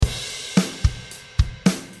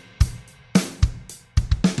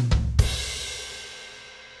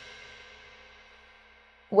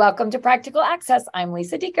Welcome to Practical Access. I'm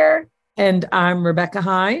Lisa Deeker. And I'm Rebecca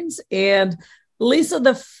Hines. And Lisa,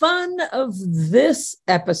 the fun of this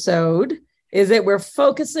episode is that we're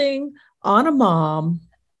focusing on a mom,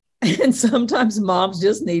 and sometimes moms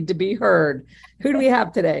just need to be heard. Who do we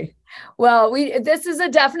have today? Well, this is a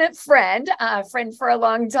definite friend for a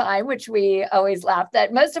long time, which we always laughed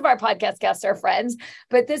at. Most of our podcast guests are friends,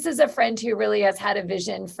 but this is a friend who really has had a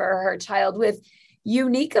vision for her child with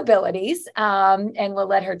unique abilities. And we'll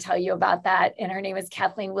let her tell you about that. And her name is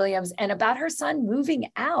Kathleen Williams, and about her son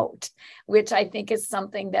moving out, which I think is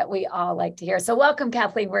something that we all like to hear. So welcome,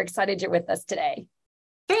 Kathleen. We're excited you're with us today.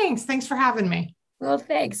 Thanks for having me. Well,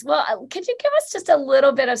 thanks. Well, could you give us just a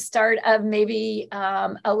little bit of start of maybe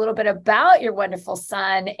a little bit about your wonderful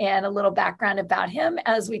son and a little background about him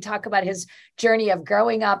as we talk about his journey of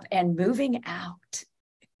growing up and moving out?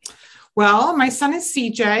 Well, my son is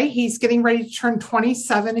CJ. He's getting ready to turn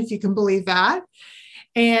 27, if you can believe that.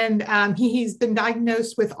 And he's been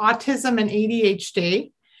diagnosed with autism and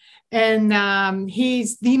ADHD. And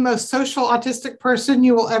he's the most social autistic person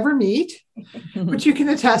you will ever meet, which you can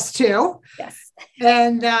attest to. Yes.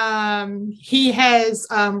 And he has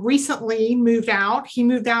recently moved out. He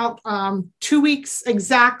moved out 2 weeks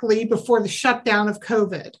exactly before the shutdown of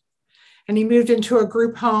COVID. And he moved into a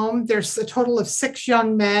group home. There's a total of 6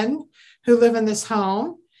 young men who live in this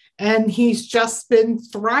home, and he's just been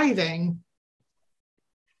thriving.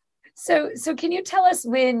 So can you tell us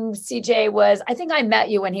when CJ was, I think I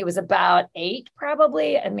met you when he was about 8,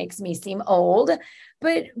 probably. It makes me seem old,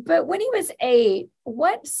 but when he was 8,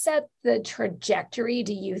 what set the trajectory,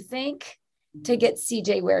 do you think, to get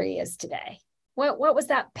CJ where he is today? What was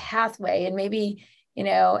that pathway? And maybe,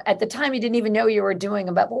 at the time you didn't even know you were doing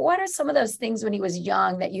them, but what are some of those things when he was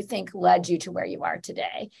young that you think led you to where you are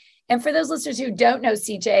today? And for those listeners who don't know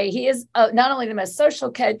CJ, he is not only the most social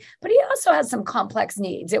kid, but he also has some complex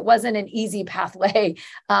needs. It wasn't an easy pathway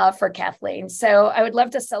for Kathleen. So I would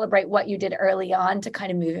love to celebrate what you did early on to kind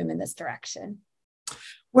of move him in this direction.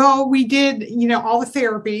 Well, we did, all the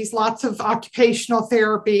therapies, lots of occupational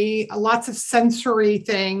therapy, lots of sensory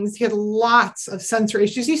things. He had lots of sensory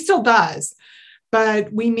issues. He still does.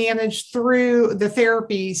 But we managed through the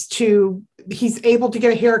therapies he's able to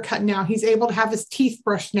get a haircut now. He's able to have his teeth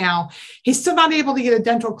brushed now. He's still not able to get a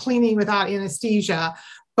dental cleaning without anesthesia,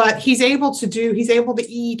 but he's able to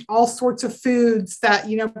eat all sorts of foods that,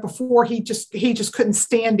 before he just couldn't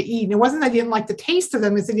stand to eat. And it wasn't that he didn't like the taste of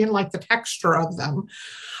them, it's that he didn't like the texture of them.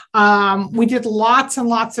 We did lots and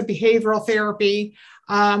lots of behavioral therapy.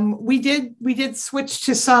 We did switch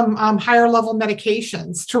to some higher level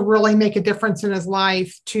medications to really make a difference in his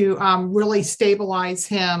life, to really stabilize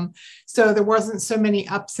him, so there wasn't so many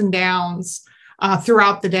ups and downs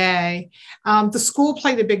throughout the day. The school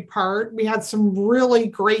played a big part. We had some really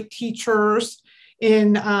great teachers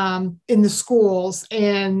in the schools,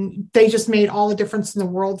 and they just made all the difference in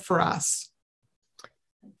the world for us.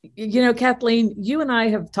 Kathleen, you and I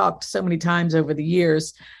have talked so many times over the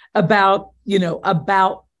years about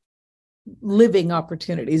living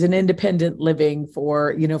opportunities and independent living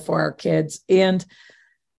for our kids. And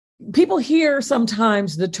people hear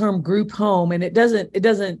sometimes the term group home, and it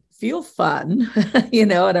doesn't feel fun,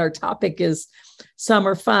 and our topic is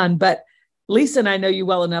summer fun. But Lisa and I know you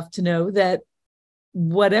well enough to know that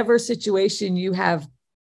whatever situation you have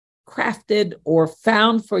crafted or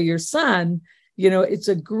found for your son, it's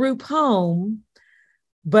a group home,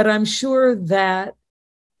 but I'm sure that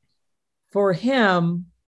for him,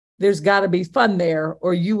 there's got to be fun there,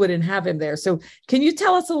 or you wouldn't have him there. So can you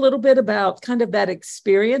tell us a little bit about kind of that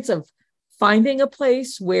experience of finding a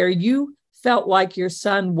place where you felt like your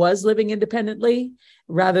son was living independently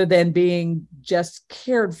rather than being just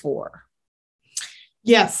cared for?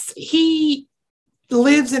 Yes, he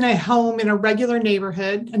lives in a home in a regular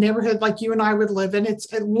neighborhood, a neighborhood like you and I would live in. It's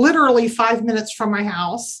literally 5 minutes from my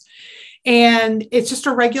house. And it's just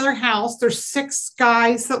a regular house. There's 6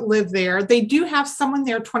 guys that live there. They do have someone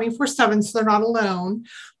there 24/7, so they're not alone.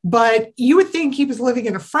 But you would think he was living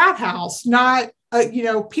in a frat house, not,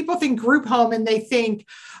 people think group home and they think,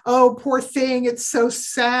 oh, poor thing, it's so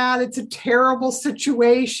sad, it's a terrible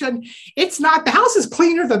situation. It's not. The house is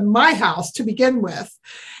cleaner than my house to begin with.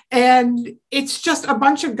 And it's just a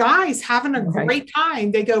bunch of guys having a great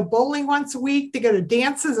time. They go bowling once a week. They go to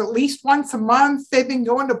dances at least once a month. They've been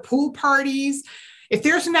going to pool parties. If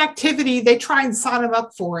there's an activity, they try and sign them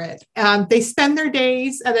up for it. They spend their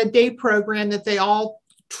days at a day program that they all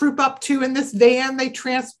troop up to in this van. They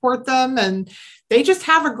transport them, and they just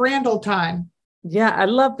have a grand old time. Yeah, I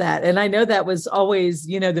love that. And I know that was always,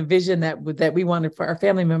 the vision that we wanted for our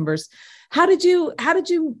family members. How did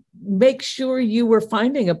you make sure you were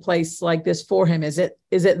finding a place like this for him? Is it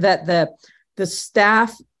that the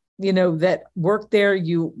staff, that worked there,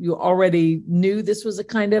 you already knew this was a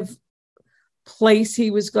kind of place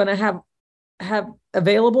he was going to have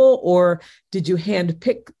available, or did you hand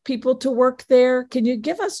pick people to work there? Can you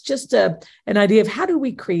give us just an idea of how do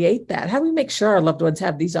we create that? How do we make sure our loved ones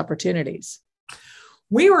have these opportunities?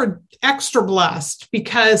 We were extra blessed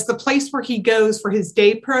because the place where he goes for his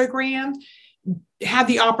day program had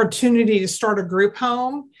the opportunity to start a group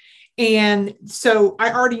home. And so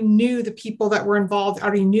I already knew the people that were involved. I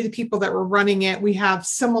already knew the people that were running it. We have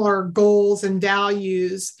similar goals and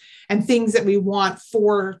values and things that we want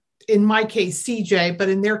for, in my case, CJ, but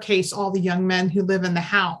in their case, all the young men who live in the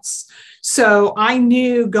house. So I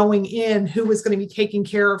knew going in who was going to be taking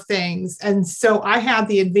care of things. And so I had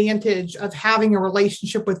the advantage of having a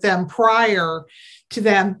relationship with them prior to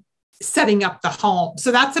them setting up the home.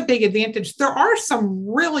 So that's a big advantage. There are some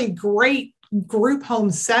really great group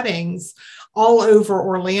home settings all over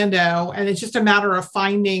Orlando, and it's just a matter of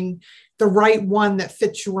finding the right one that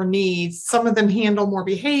fits your needs. Some of them handle more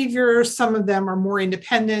behaviors. Some of them are more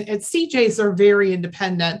independent. At CJ's, they're very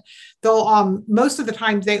independent. They'll, most of the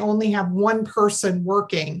times they only have one person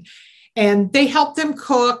working, and they help them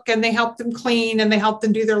cook and they help them clean and they help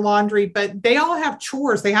them do their laundry, but they all have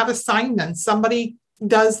chores. They have assignments. Somebody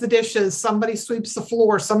does the dishes. Somebody sweeps the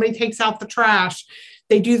floor. Somebody takes out the trash.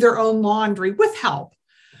 They do their own laundry with help,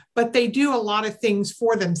 but they do a lot of things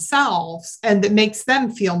for themselves, and that makes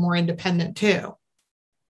them feel more independent too.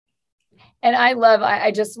 And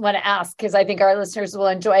I just want to ask, because I think our listeners will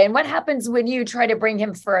enjoy. And what happens when you try to bring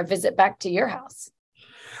him for a visit back to your house?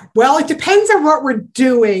 Well, it depends on what we're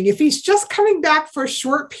doing. If he's just coming back for a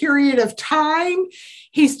short period of time,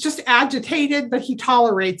 he's just agitated, but he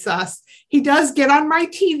tolerates us. He does get on my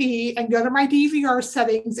TV and go to my DVR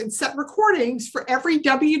settings and set recordings for every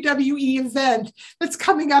WWE event that's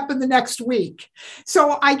coming up in the next week.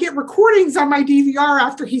 So I get recordings on my DVR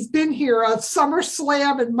after he's been here of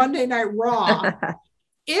SummerSlam and Monday Night Raw.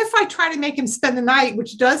 If I try to make him spend the night,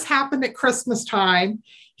 which does happen at Christmas time,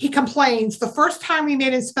 he complains. The first time we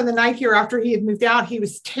made him spend the night here after he had moved out, he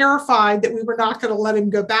was terrified that we were not going to let him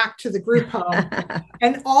go back to the group home.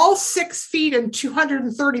 And all 6 feet and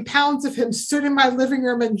 230 pounds of him stood in my living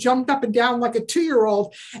room and jumped up and down like a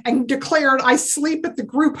 2-year-old and declared, "I sleep at the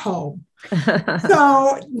group home."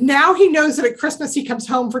 So now he knows that at Christmas he comes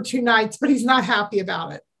home for 2 nights, but he's not happy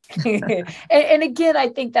about it. And again, I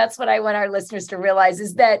think that's what I want our listeners to realize,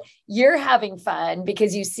 is that you're having fun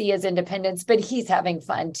because you see his independence, but he's having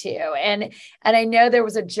fun too. And I know there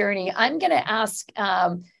was a journey. I'm going to ask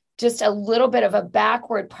just a little bit of a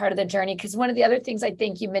backward part of the journey, because one of the other things, I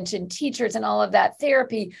think you mentioned teachers and all of that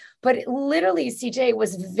therapy, but literally CJ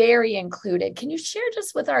was very included. Can you share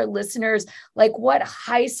just with our listeners, like what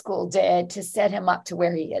high school did to set him up to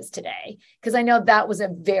where he is today? Because I know that was a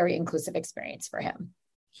very inclusive experience for him.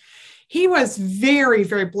 He was very,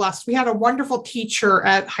 very blessed. We had a wonderful teacher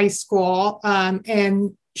at high school,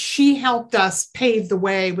 and she helped us pave the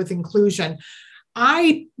way with inclusion.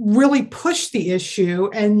 I really pushed the issue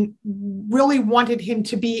and really wanted him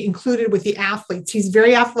to be included with the athletes. He's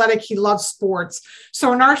very athletic. He loves sports.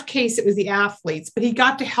 So in our case, it was the athletes, but he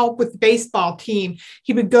got to help with the baseball team.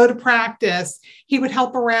 He would go to practice. He would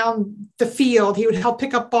help around the field. He would help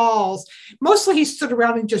pick up balls. Mostly he stood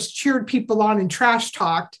around and just cheered people on and trash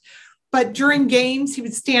talked. But during games, he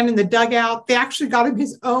would stand in the dugout. They actually got him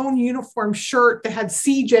his own uniform shirt that had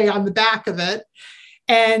CJ on the back of it.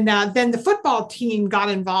 And then the football team got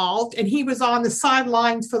involved, and he was on the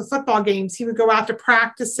sidelines for the football games. He would go out to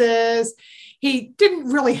practices. He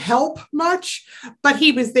didn't really help much, but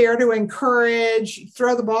he was there to encourage,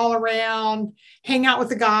 throw the ball around, hang out with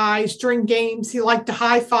the guys. During games, he liked to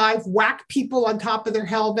high five, whack people on top of their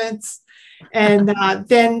helmets. And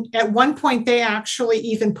then at one point, they actually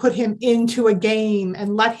even put him into a game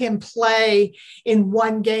and let him play in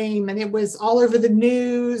one game. And it was all over the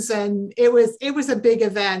news, and it was a big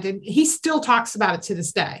event. And he still talks about it to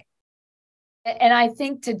this day. And I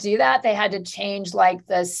think to do that, they had to change like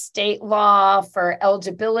the state law for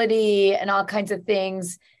eligibility and all kinds of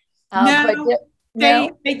things. They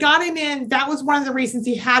got him in. That was one of the reasons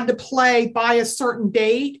he had to play by a certain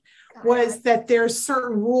date. Was that there's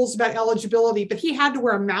certain rules about eligibility, but he had to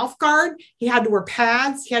wear a mouth guard. He had to wear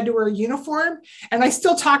pads. He had to wear a uniform. And I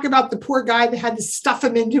still talk about the poor guy that had to stuff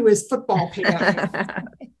him into his football pants.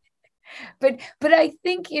 But I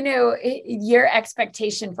think, your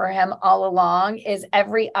expectation for him all along is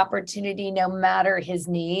every opportunity, no matter his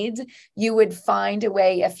needs, you would find a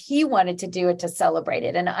way, if he wanted to do it, to celebrate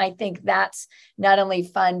it. And I think that's not only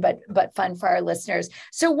fun, but fun for our listeners.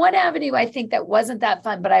 So one avenue I think that wasn't that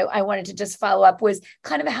fun, but I wanted to just follow up, was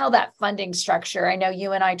kind of how that funding structure. I know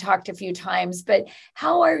you and I talked a few times, but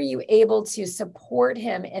how are you able to support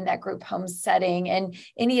him in that group home setting, and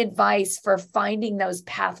any advice for finding those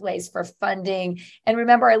pathways for funding? And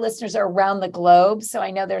remember, our listeners are around the globe, so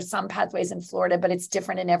I know there's some pathways in Florida, but it's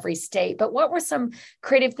different in every state. But what were some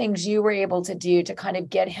creative things you were able to do to kind of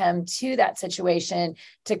get him to that situation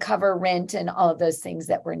to cover rent and all of those things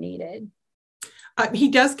that were needed? He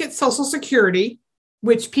does get Social Security,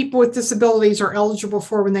 which people with disabilities are eligible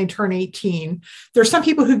for when they turn 18. There's some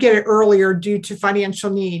people who get it earlier due to financial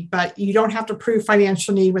need, but you don't have to prove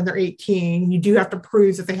financial need when they're 18. You do have to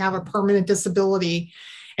prove that they have a permanent disability,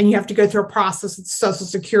 and you have to go through a process at the Social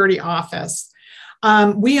Security office.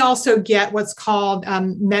 We also get what's called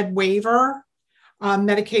Med Waiver,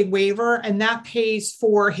 Medicaid waiver, and that pays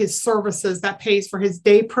for his services. That pays for his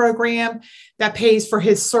day program. That pays for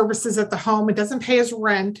his services at the home. It doesn't pay his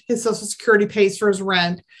rent. His Social Security pays for his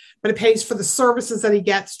rent, but it pays for the services that he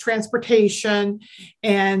gets, transportation,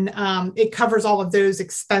 and it covers all of those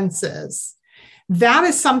expenses. That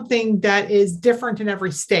is something that is different in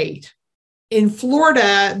every state. In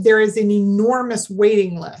Florida, there is an enormous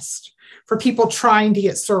waiting list for people trying to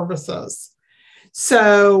get services.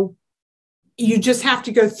 So you just have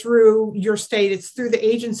to go through your state. It's through the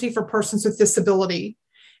Agency for Persons with Disability.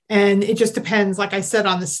 And it just depends, like I said,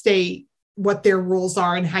 on the state, what their rules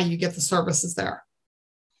are and how you get the services there.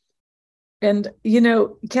 And,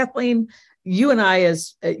 Kathleen, you and I,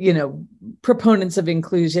 as, proponents of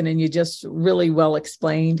inclusion, and you just really well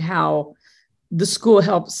explained how the school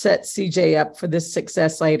helped set CJ up for this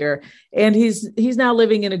success later. And he's now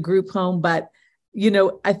living in a group home. But,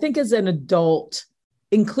 I think as an adult,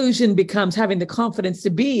 inclusion becomes having the confidence to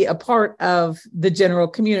be a part of the general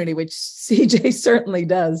community, which CJ certainly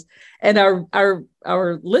does. And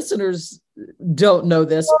our listeners don't know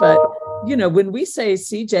this, but, when we say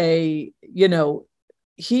CJ,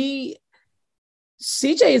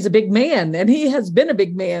 CJ is a big man, and he has been a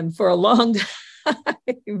big man for a long time.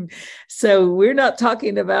 So we're not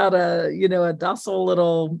talking about a docile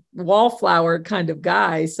little wallflower kind of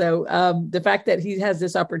guy. So the fact that he has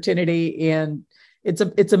this opportunity, and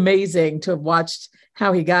it's amazing to have watched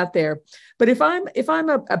how he got there. But if I'm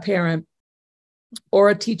a parent or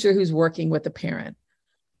a teacher who's working with a parent,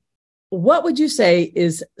 what would you say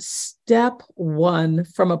is step one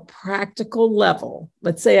from a practical level?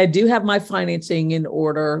 Let's say I do have my financing in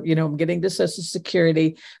order, I'm getting to Social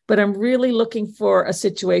Security, but I'm really looking for a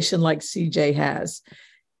situation like CJ has.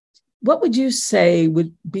 What would you say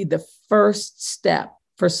would be the first step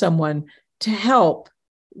for someone to help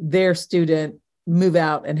their student move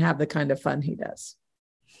out and have the kind of fun he does?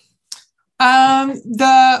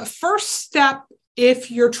 The first step,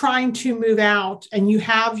 if you're trying to move out and you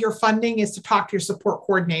have your funding, is to talk to your support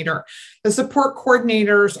coordinator. The support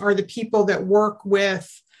coordinators are the people that work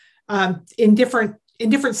with in different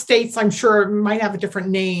states. I'm sure it might have a different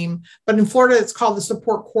name, but in Florida, it's called the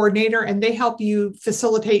support coordinator, and they help you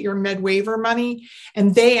facilitate your med waiver money.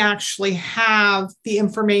 And they actually have the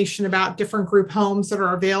information about different group homes that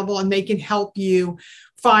are available, and they can help you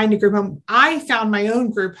find a group home. I found my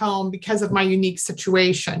own group home because of my unique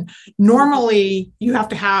situation. Normally, you have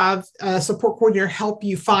to have a support coordinator help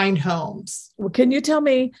you find homes. Well, can you tell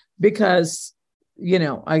me, because,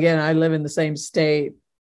 again, I live in the same state.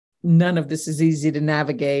 None of this is easy to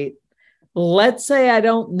navigate. Let's say I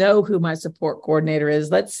don't know who my support coordinator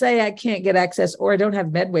is. Let's say I can't get access, or I don't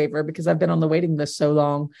have med waiver because I've been on the waiting list so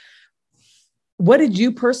long. What did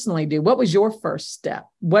you personally do? What was your first step?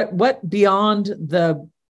 What beyond the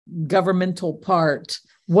governmental part,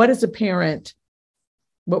 what as a parent,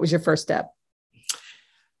 what was your first step?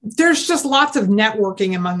 There's just lots of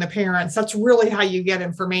networking among the parents. That's really how you get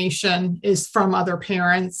information, is from other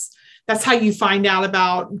parents. That's how you find out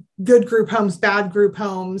about good group homes, bad group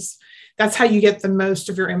homes. That's how you get the most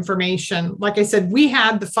of your information. Like I said, we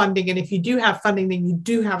had the funding, and if you do have funding, then you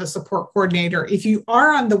do have a support coordinator. If you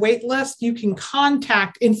are on the wait list, you can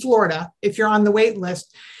contact, in Florida, if you're on the wait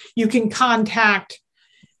list, you can contact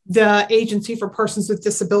the Agency for Persons with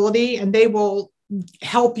Disability, and they will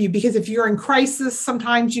help you, because if you're in crisis,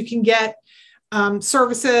 sometimes you can get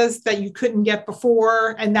services that you couldn't get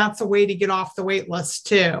before, and that's a way to get off the wait list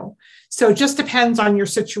too. So it just depends on your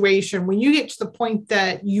situation. When you get to the point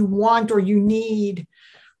that you want or you need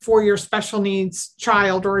for your special needs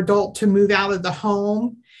child or adult to move out of the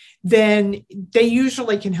home, then they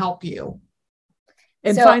usually can help you.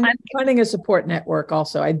 And So finding a support network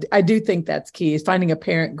also. I do think that's key, is finding a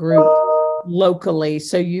parent group locally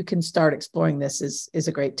so you can start exploring this is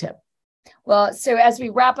a great tip. Well, so as we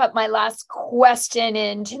wrap up, my last question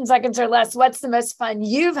in 10 seconds or less, what's the most fun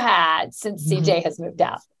you've had since CJ has moved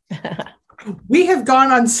out? We have gone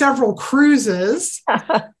on several cruises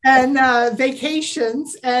and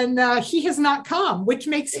vacations, and he has not come, which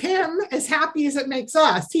makes him as happy as it makes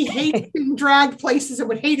us. He hates being dragged places and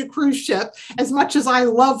would hate a cruise ship as much as I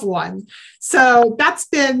love one. So that's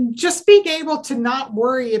been just being able to not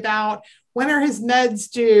worry about when are his meds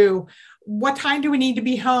due, what time do we need to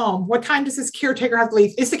be home, what time does this caretaker have to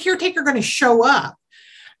leave, is the caretaker going to show up?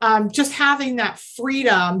 Just having that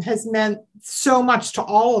freedom has meant so much to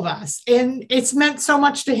all of us. And it's meant so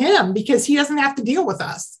much to him because he doesn't have to deal with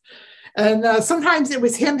us. And sometimes it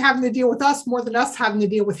was him having to deal with us more than us having to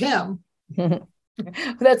deal with him.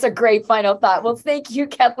 That's a great final thought. Well, thank you,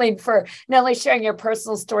 Kathleen, for not only sharing your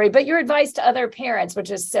personal story, but your advice to other parents,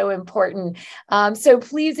 which is so important. So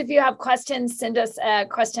please, if you have questions, send us a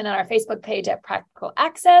question on our Facebook page at Practical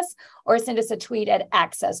Access, or send us a tweet at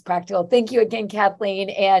Access Practical. Thank you again,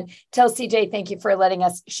 Kathleen, and tell CJ thank you for letting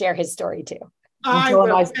us share his story too. I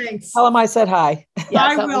will. Thanks. Tell him I said hi.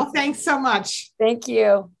 I will. Thanks so much. Thank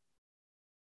you.